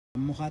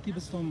مخاطب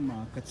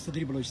هستم که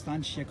صدر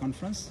بلوچستان شیعه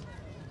کانفرانس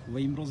و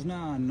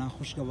ایمروزنہ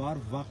ناخوشگوار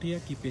واقعہ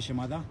کی پیش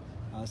آمده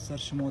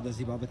سرشمود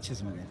از بابت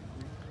چیز مگه.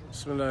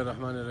 بسم الله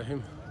الرحمن الرحیم.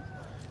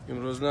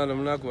 ایمروزنہ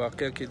المناک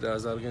واقعہ کی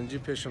ہزارگنجی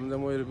پیش آمده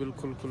مویر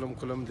بالکل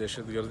کلم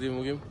دہشتگردی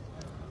مگیم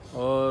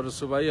اور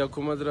صوبائی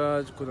حکومت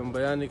را کدام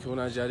بیانی که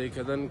اونا جاری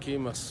کردن کی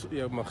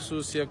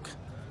مخصوص یک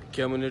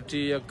کمیونٹی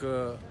یک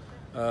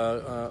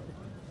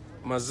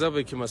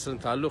مذهب که مثلا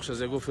تعلق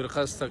شده گو فرقه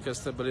است که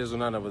است برای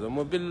زنانه بوده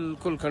ما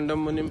بالکل کندم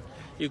منیم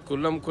یک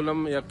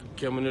کلم یک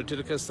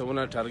کمیونیتی که است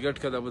اونا تارگت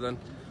کرده بودن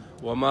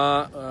و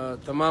ما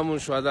تمام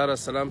شهدا را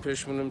سلام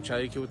پیش منیم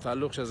چاهی که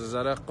تعلق شده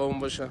هزارہ قوم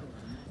باشه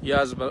یا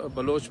از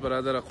بلوچ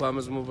برادر اقوام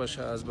مزمو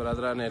باشه از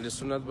برادران اهل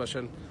سنت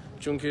باشن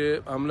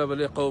چونکه حمله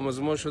بله قوم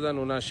مزمو شدن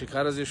اونا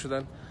شکار ازی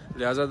شدن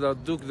لہذا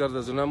دوک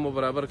درد زنان مو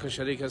برابر که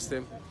شریک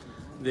هستیم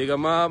دیگه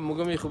ما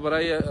مگمی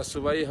خبرای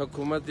صوبائی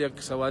حکومت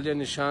یک سوالیه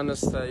نشان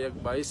است یک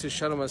باعث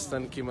شرم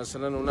استن که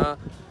مثلا اونا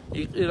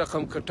این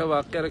رقم کٹا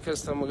واقع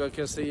رکھستا مگا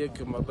کیسے یک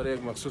برای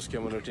یک مخصوص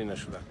کمیونٹی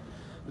نشده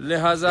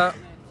لہذا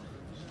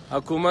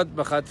حکومت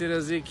بخاطر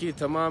ازی کی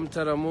تمام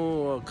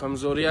ترمو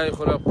کمزوریای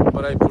خورا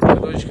برای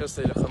پرتگوش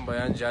کسته رقم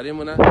بیان جاری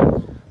مونه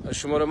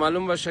شماره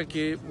معلوم باشه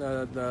که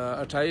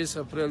 28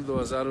 اپریل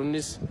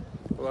 2019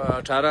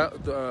 و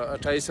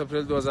 28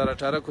 اپریل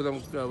 2018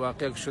 کدام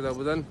واقع شده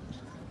بودن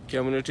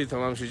کمیونیتی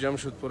تمام شی جمع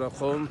شد پورا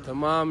قوم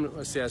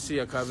تمام سیاسی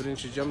اکابرین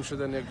شی جمع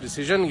شدن یک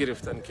دیسیژن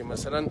گرفتن که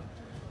مثلا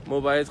ما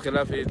باید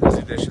خلاف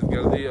از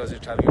دهشتگردی از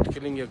تارگت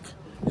کلینگ یک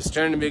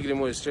استند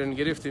بگیریم و استند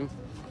گرفتیم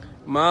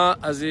ما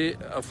از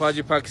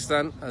افواج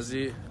پاکستان از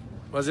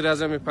وزیر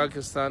اعظم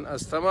پاکستان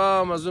از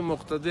تمام از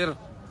مقتدر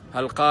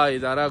حلقه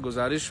اداره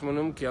گزارش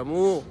منم که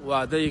امو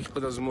وعده ای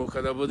که از مو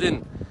کده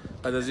بودین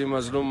قد از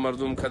مظلوم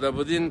مردم کده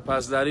بودین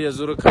پاسداری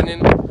از رو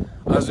کنین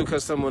از او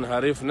کس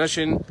منحرف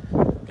نشین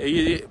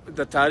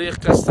در تاریخ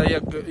کستا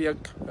یک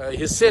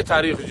حصه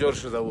تاریخ جور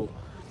شده بود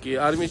که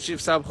آرمی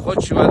چیف صاحب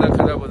خود وعده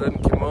کرده بودن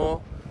که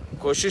ما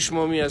کوشش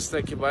مومی است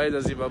که باید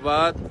از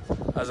بعد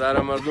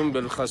هزارہ مردم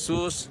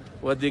بالخصوص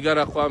و دیگر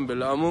اقوام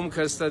بالعموم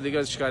کستا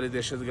دیگر شکار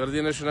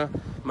دهشتگردی نشونه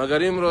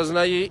مگر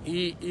امروزنہ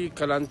ای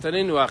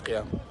کلانترین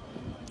واقعہ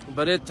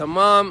برای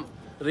تمام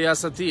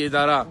ریاستی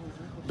ادارہ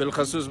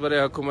بالخصوص برای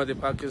حکومت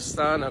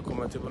پاکستان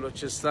حکومت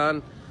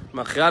بلوچستان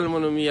ما خیال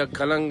منم یک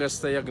کلنگ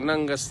است یک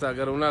ننگ است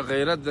اگر اونا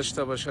غیرت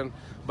داشته باشن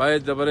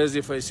باید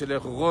برای فیصله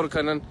غور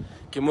کنن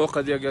که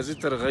موقع یک از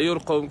تغییر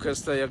قوم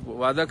کسته یک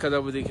وعده کرده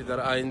بودی که در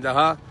آینده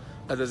ها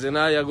قد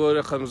زنا یا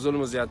گور خم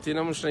ظلم زیادتی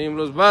نموشن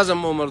امروز بعضم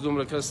ما مردم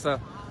را کسته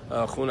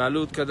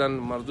خونالود کردن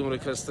مردم را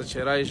کسته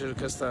چهرهایش را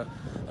کسته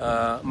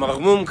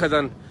مغموم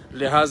کردن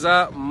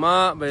لہذا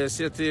ما به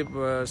حیثیت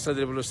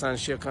صدر بلوچستان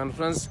شیعه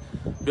کانفرانس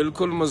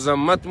بالکل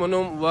مذمت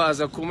منم و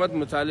از حکومت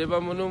مطالبه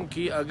منم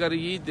که اگر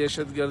یہ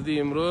دهشتگردی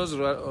امروز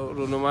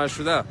رونما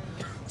شده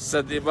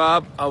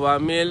سدباب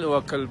عوامل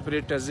و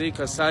کلپریت ازی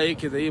کسایی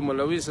که دی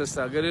ملوث است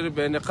اگر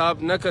به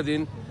نقاب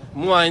نکدین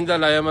مو آینده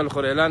لا یعمل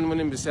خور اعلان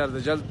منیم بسیار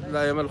جلد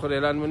لا یعمل خور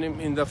اعلان منیم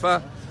این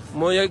دفعه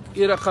مو یک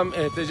رقم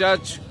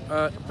احتجاج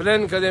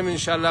پلان کردیم ان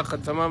شاء الله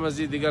قد تمام از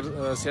دیگر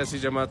سیاسی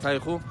جماعت های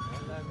خو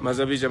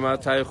مذهبی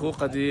جماعت های خو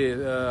قدی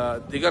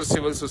دیگر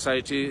سیول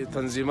سوسایٹی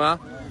تنظیمات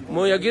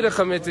مو یگی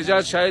رقم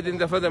احتجاج شاید این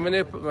دفعه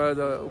من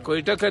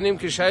کوئیٹہ کنیم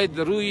که شاید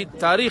روی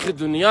تاریخ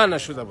دنیا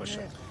نشده باشه.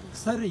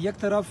 سر یک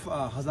طرف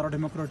ہزارہ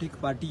ڈیموکریٹک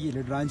پارٹی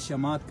لیڈران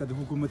جماعت کا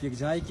حکومت یک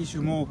جائے کہ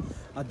شمو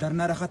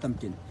دھرنا را ختم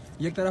کن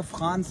یک طرف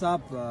خان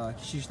صاحب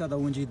شیشتہ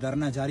دونجی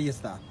دھرنا جاری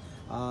استا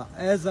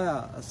ایز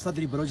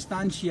صدری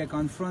بلوچستان شیعہ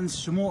کانفرانس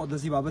شمو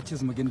دزی بابت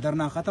چیز مگن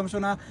دھرنا ختم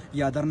شونا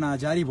یا دھرنا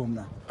جاری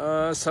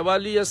بومنا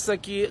سوالی است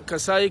که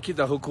کسایی که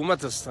در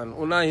حکومت هستن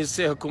اونا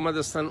حصے حکومت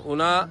هستن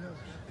اونا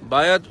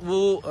باید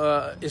و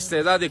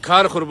استعداد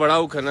کار خور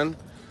بڑاو کنن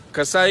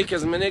کسایی که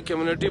از منه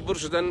کمیونیتی پر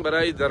شدن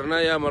برای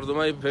درنا یا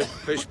مردمای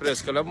پیش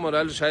پریس کلاب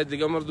مورال شاید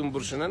دیگه مردم پر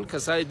شدن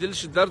کسایی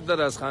دلش درد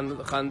در از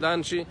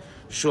خاندان شی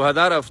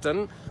شهدا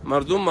رفتن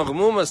مردم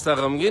مغموم است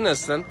غمگین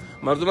هستن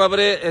مردم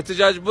برای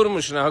احتجاج بر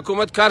مشنه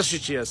حکومت کارش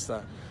چی است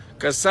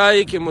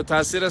کسایی که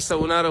متاثر است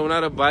اونا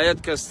را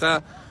باید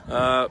کستا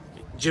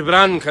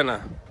جبران کنه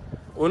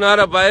اونا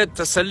را باید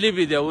تسلی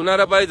بده اونا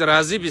را باید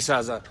راضی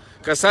بسازه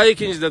کسایی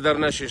که اینجا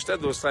درنا ششته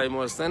دوستای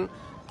مو هستن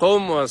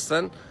قوم مو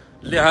هستن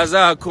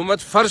لہذا حکومت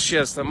فرشی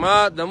است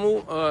ما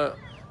دمو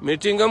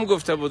میٹنگم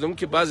گفته بودم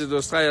که بعضی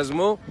دوستای از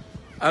مو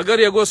اگر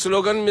یگو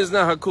سلوگان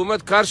میزنه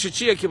حکومت کارش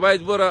چیه که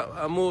باید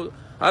برا مو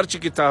هرچی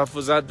که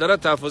تحفظات داره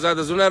تحفظات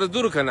از اونها رو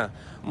دور کنه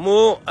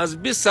مو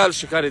از 20 سال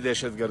شکار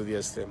دهشتگردی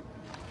هستیم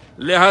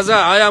لہذا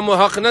آیا مو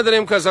حق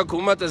نداریم که از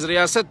حکومت از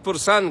ریاست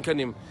پرسان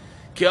کنیم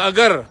که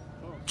اگر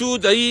تو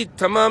دایی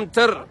تمام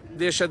تر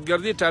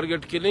دهشتگردی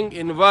تارگت کلینگ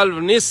انوالو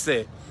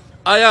نیسته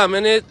آیا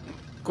منه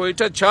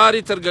کوئیٹہ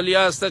چاری تر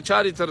گلیا است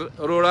چاری تر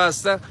روڑا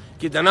است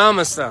که دنام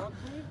است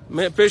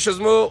پیش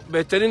از مو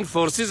بهترین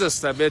فورسز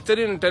است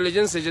بهترین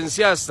انتلیجنس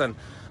ایجنسی هستن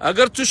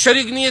اگر تو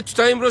شریک نیه تو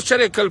تا امروز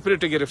چرا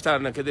کلپریت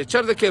گرفتار نکده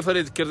چرا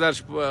کیفریت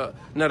کردارش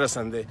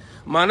نرسنده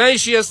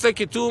معنیش است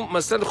که تو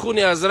مثلا خون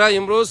هزارہ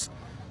امروز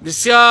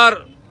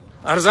بسیار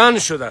ارزان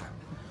شده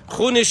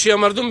خون شیعه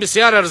مردم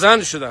بسیار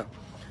ارزان شده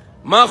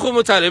ما خو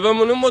مطالبه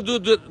منم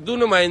دو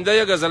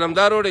نماینده یک از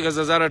علمدار و یک از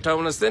هزارہ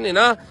ٹاؤن هستن.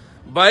 اینا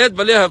باید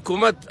بله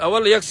حکومت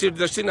اول یک سیٹ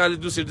داشتین حالی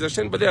دو سیٹ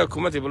داشتین بله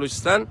حکومت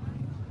بلوچستان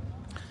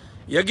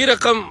یکی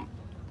رقم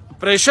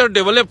پریشر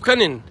دیولپ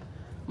کنین.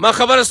 ما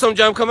خبر هستم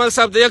جام کمال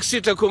صاحب یک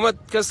سیٹ حکومت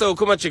کسته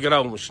حکومت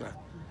چگراو مشنه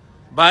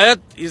باید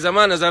این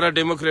زمان هزارہ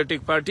ڈیموکریٹک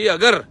پارٹی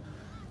اگر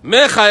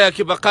میخواهد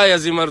که بقای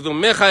از مردم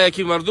میخواهد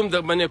که مردم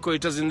در من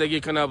کوئیٹه زندگی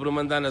کنه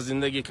ابرومندان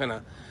زندگی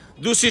کنه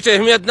دو سیٹ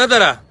اهمیت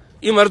نداره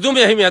این مردم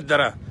اهمیت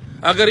داره.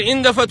 اگر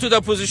این دفعه تو در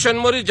پوزیشن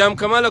موری جام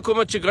کمال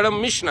حکومت چی گرم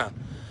میشنه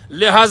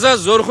لہذا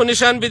زور خو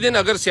نشان بدین.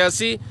 اگر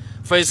سیاسی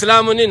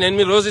فیصله مونین این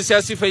روز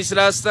سیاسی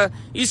فیصله است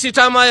این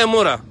سیتا ما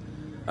مورا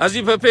از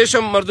این پیشم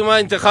مردم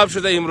انتخاب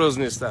شده امروز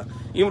نیست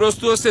امروز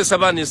تو است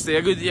سبا نیست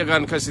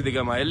یگان کسی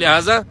دیگه ما.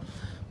 لہذا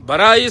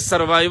برای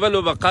سروایول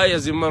و بقای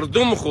از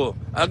مردم خو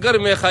اگر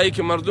میخوایی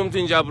که مردم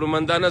تینجا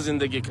ابرومندانه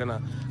زندگی کنه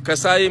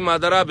کسای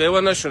مادرها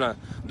بیوه نشونه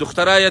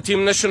دخترها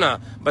یتیم نشونه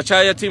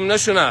بچه یتیم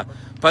نشونه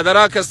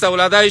پدرها کسته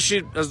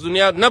اولادایشی از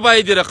دنیا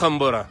نباید رقم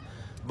بوره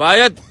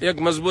باید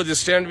یک مضبوط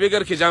استند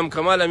بگیر که جام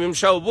کمال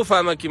امشه و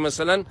بفهمه که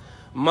مثلا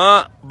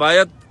ما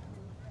باید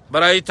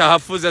برای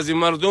تحفظ از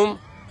مردم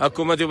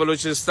حکومت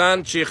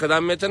بلوچستان چی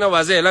خدام میتونه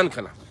واضح اعلان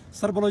کنه.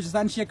 سر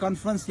بلوچستان شیعہ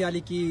کانفرانس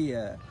یالی کی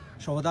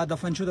شهدا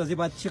دفن شد از این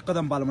بعد چی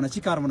قدم بالمونه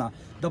چی کار مونه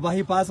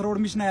دباهی پاس روड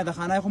میشنه یا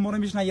خانه خمور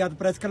میشنه یا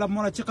پرس کلاب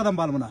مونه چی قدم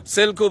بالمونه.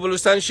 سلکو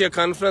بلوچستان شیعہ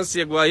کانفرانس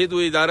یک واحد و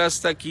اداره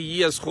است که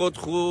ای از خود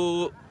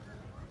خو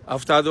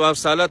 77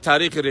 ساله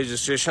تاریخ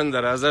رجستریشن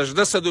داره. از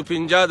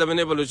 1850 در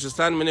من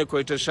بلوچستان من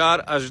کوئیٹه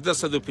شهر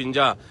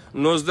 1850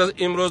 19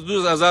 امروز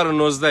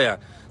 2019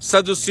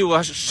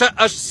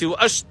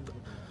 138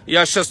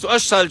 یا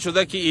 68 سال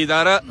شده که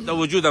اداره در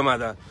وجود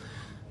آمده.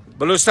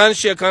 بلوچستان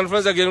شیعہ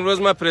کانفرانس اگر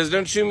امروز ما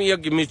پرزیدنت شیم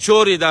یک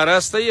میچور اداره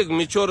است یک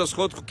میچور از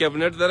خود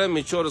کابینت داره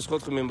میچور از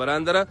خود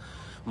ممبران داره.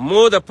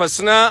 مو د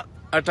پسنا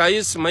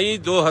 28 مئی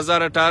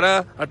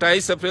 2018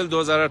 28 اپریل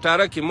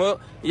 2018 که مو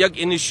یک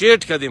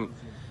انیشیٹ کردیم.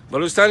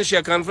 بلوچستان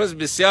شیعہ کانفرنس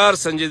بسیار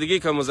سنجیدگی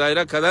کا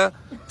مظاہرہ کدا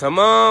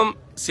تمام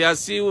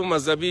سیاسی و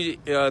مذہبی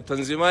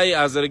تنظیمای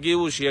آزرگی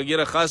و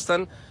شیعگیر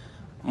خواستن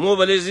مو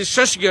بلیزی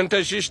 6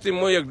 گھنٹه شیشتیم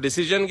مو یک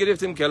ڈیسیژن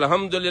گرفتیم که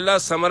الحمدلله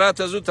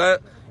ثمرات از تا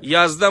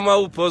 11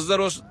 ماه و 15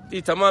 روز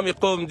ای تمام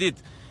قوم دید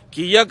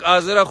که یک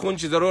آزره خون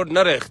چی درود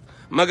نرخت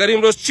مگر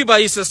امروز چی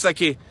باعث است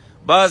که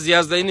بعض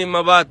 11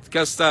 مباد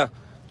کستا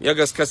یک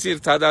از کثیر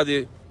تعداد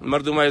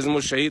مردم از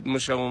مو شهید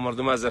مشه و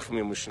مردم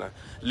زخمی مشنه.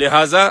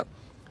 لہذا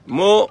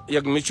مو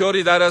یک میچور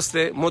اداره است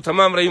مو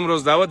تمام را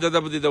امروز دعوت داده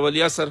بودید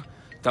ولی اثر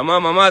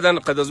تمام آمدن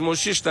قد از مو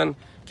شیشتن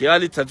که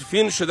حالی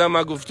تدفین شده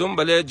ما گفتم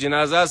بله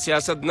جنازه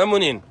سیاست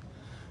نمونین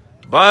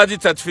بعد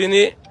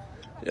تدفین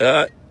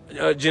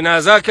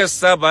جنازه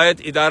کستا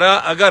باید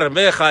اداره اگر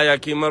میخواهد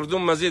که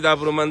مردم مزید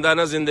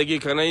ابرومندانه زندگی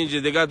کنه اینجا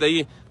دیگه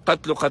دایی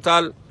قتل و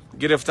قتال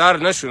گرفتار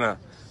نشونه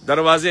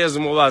دروازه از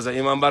موازه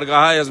ایمان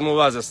برگاه های از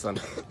موازه استن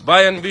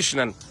باین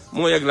بیشنن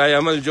مو یک لای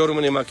عمل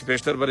جرمونی ما که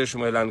پیشتر برای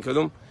شما اعلان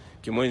کردم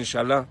که ما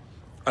انشالله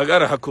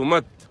اگر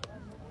حکومت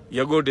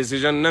یگو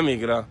ڈیسیژن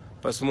نمیگیره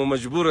پس ما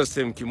مجبور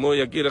هستیم که ما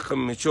یکی رقم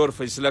میچور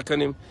فیصله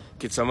کنیم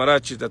که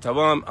ثمرات چی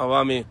تمام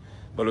عوام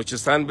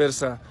بلوچستان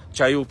برسه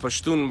چاہے وہ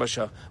پشتون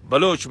باشه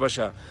بلوچ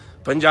باشه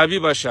پنجابی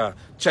باشه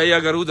چاہے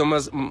اگر او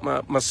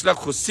مسلک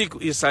خود سیک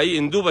عیسائی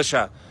هندو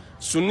باشه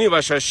سنی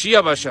باشه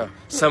شیعه باشه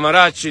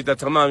ثمرات چی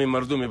تمام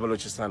مردم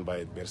بلوچستان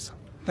باید برسه.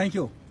 تhank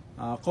you.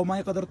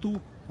 قومای قدر تو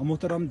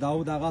محترم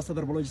داؤد آغا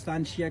صدر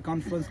بلوچستان شیعہ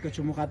کانفرنس کا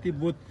جو مخاطب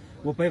بود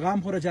وہ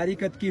پیغام خور جاری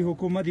کد کی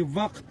حکومت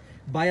وقت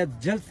باید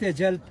جلد سے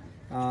جلد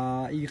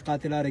ای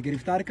قاتلہ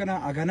گرفتار کنا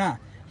اگنا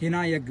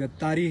ہنا یک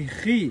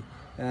تاریخی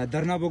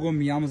درنا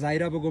بگم یا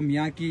مظاہرہ بگم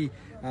یا کی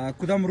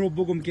کدم روب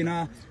بگم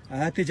کنا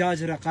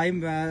احتجاج را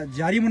قائم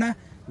جاری منا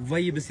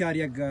وہی بسیار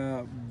یک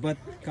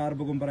بدکار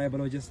بگم برای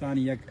بلوچستان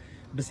یک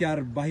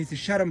بسیار باعث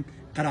شرم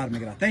قرار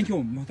میگیرد. تhank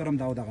you محترم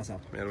داؤد آغا صاحب.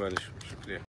 مہربانی شکریہ.